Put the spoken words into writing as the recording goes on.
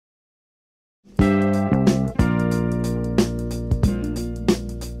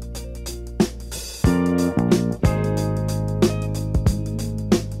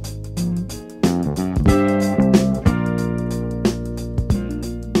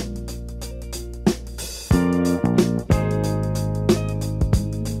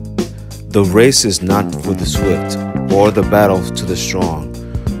The race is not for the swift, or the battle to the strong,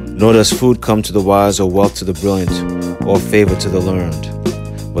 nor does food come to the wise, or wealth to the brilliant, or favor to the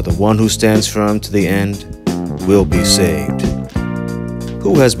learned. But the one who stands firm to the end will be saved.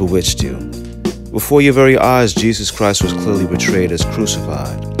 Who has bewitched you? Before your very eyes, Jesus Christ was clearly betrayed as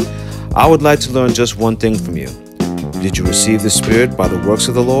crucified. I would like to learn just one thing from you. Did you receive the Spirit by the works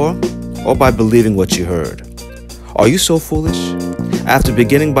of the law, or by believing what you heard? Are you so foolish? After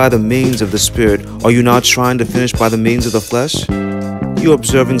beginning by the means of the Spirit, are you now trying to finish by the means of the flesh? You are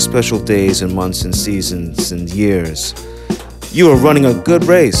observing special days and months and seasons and years. You are running a good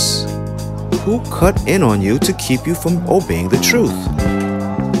race. Who cut in on you to keep you from obeying the truth?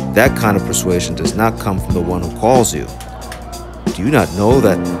 That kind of persuasion does not come from the one who calls you. Do you not know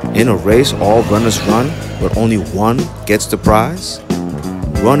that in a race all runners run, but only one gets the prize?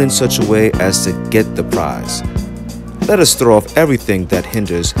 Run in such a way as to get the prize. Let us throw off everything that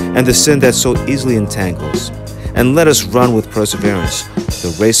hinders and the sin that so easily entangles, and let us run with perseverance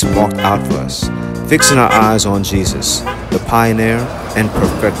the race marked out for us, fixing our eyes on Jesus, the pioneer and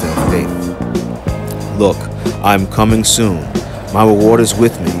perfecter of faith. Look, I am coming soon. My reward is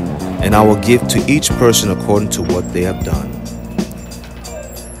with me, and I will give to each person according to what they have done.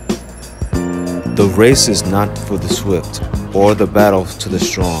 The race is not for the swift, or the battle to the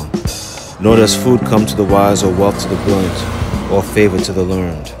strong, nor does food come to the wise, or wealth to the brilliant, or favor to the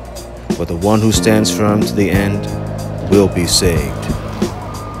learned. But the one who stands firm to the end will be saved.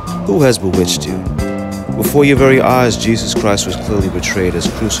 Who has bewitched you? Before your very eyes, Jesus Christ was clearly betrayed as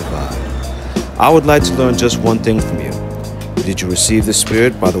crucified. I would like to learn just one thing from you. Did you receive the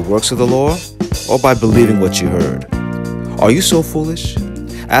Spirit by the works of the law, or by believing what you heard? Are you so foolish?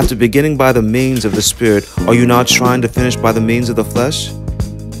 After beginning by the means of the Spirit, are you now trying to finish by the means of the flesh?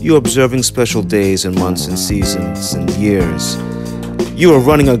 You are observing special days and months and seasons and years. You are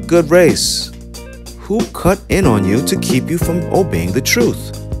running a good race. Who cut in on you to keep you from obeying the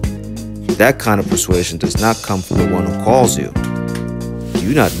truth? That kind of persuasion does not come from the one who calls you. Do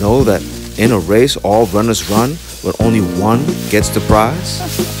you not know that in a race all runners run, but only one gets the prize?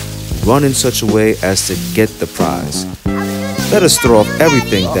 Run in such a way as to get the prize. Let us throw off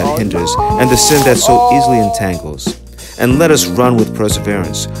everything that hinders and the sin that so easily entangles, and let us run with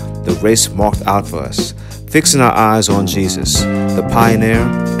perseverance the race marked out for us, fixing our eyes on Jesus, the pioneer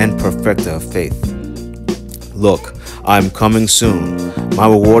and perfecter of faith. Look, I am coming soon. My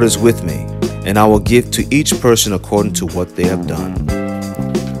reward is with me, and I will give to each person according to what they have done.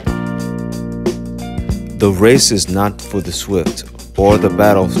 The race is not for the swift, or the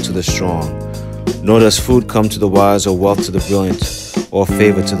battle to the strong, nor does food come to the wise, or wealth to the brilliant, or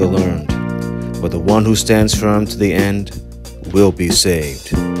favor to the learned. But the one who stands firm to the end will be saved.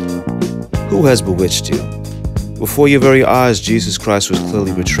 Who has bewitched you? Before your very eyes, Jesus Christ was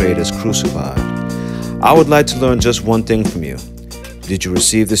clearly betrayed as crucified. I would like to learn just one thing from you. Did you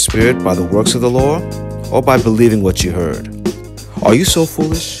receive the Spirit by the works of the law, or by believing what you heard? Are you so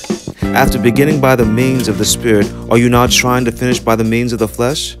foolish? After beginning by the means of the Spirit, are you now trying to finish by the means of the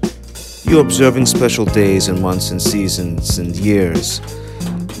flesh? You are observing special days and months and seasons and years.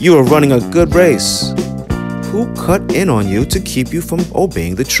 You are running a good race. Who cut in on you to keep you from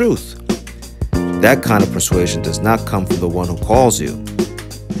obeying the truth? That kind of persuasion does not come from the one who calls you.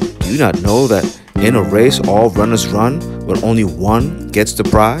 Do you not know that in a race all runners run, but only one gets the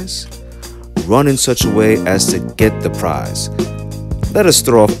prize? Run in such a way as to get the prize. Let us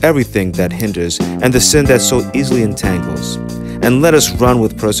throw off everything that hinders and the sin that so easily entangles, and let us run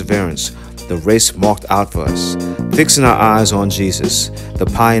with perseverance the race marked out for us, fixing our eyes on Jesus, the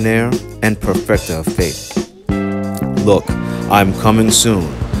pioneer and perfecter of faith. Look, I am coming soon.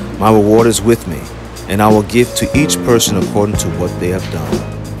 My reward is with me, and I will give to each person according to what they have done.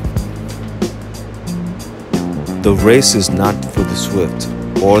 The race is not for the swift,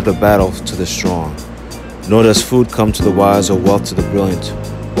 or the battle to the strong, nor does food come to the wise, or wealth to the brilliant,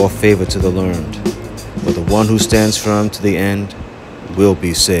 or favor to the learned. But the one who stands firm to the end will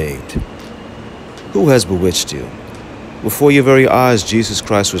be saved. Who has bewitched you? Before your very eyes, Jesus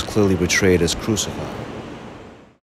Christ was clearly betrayed as crucified.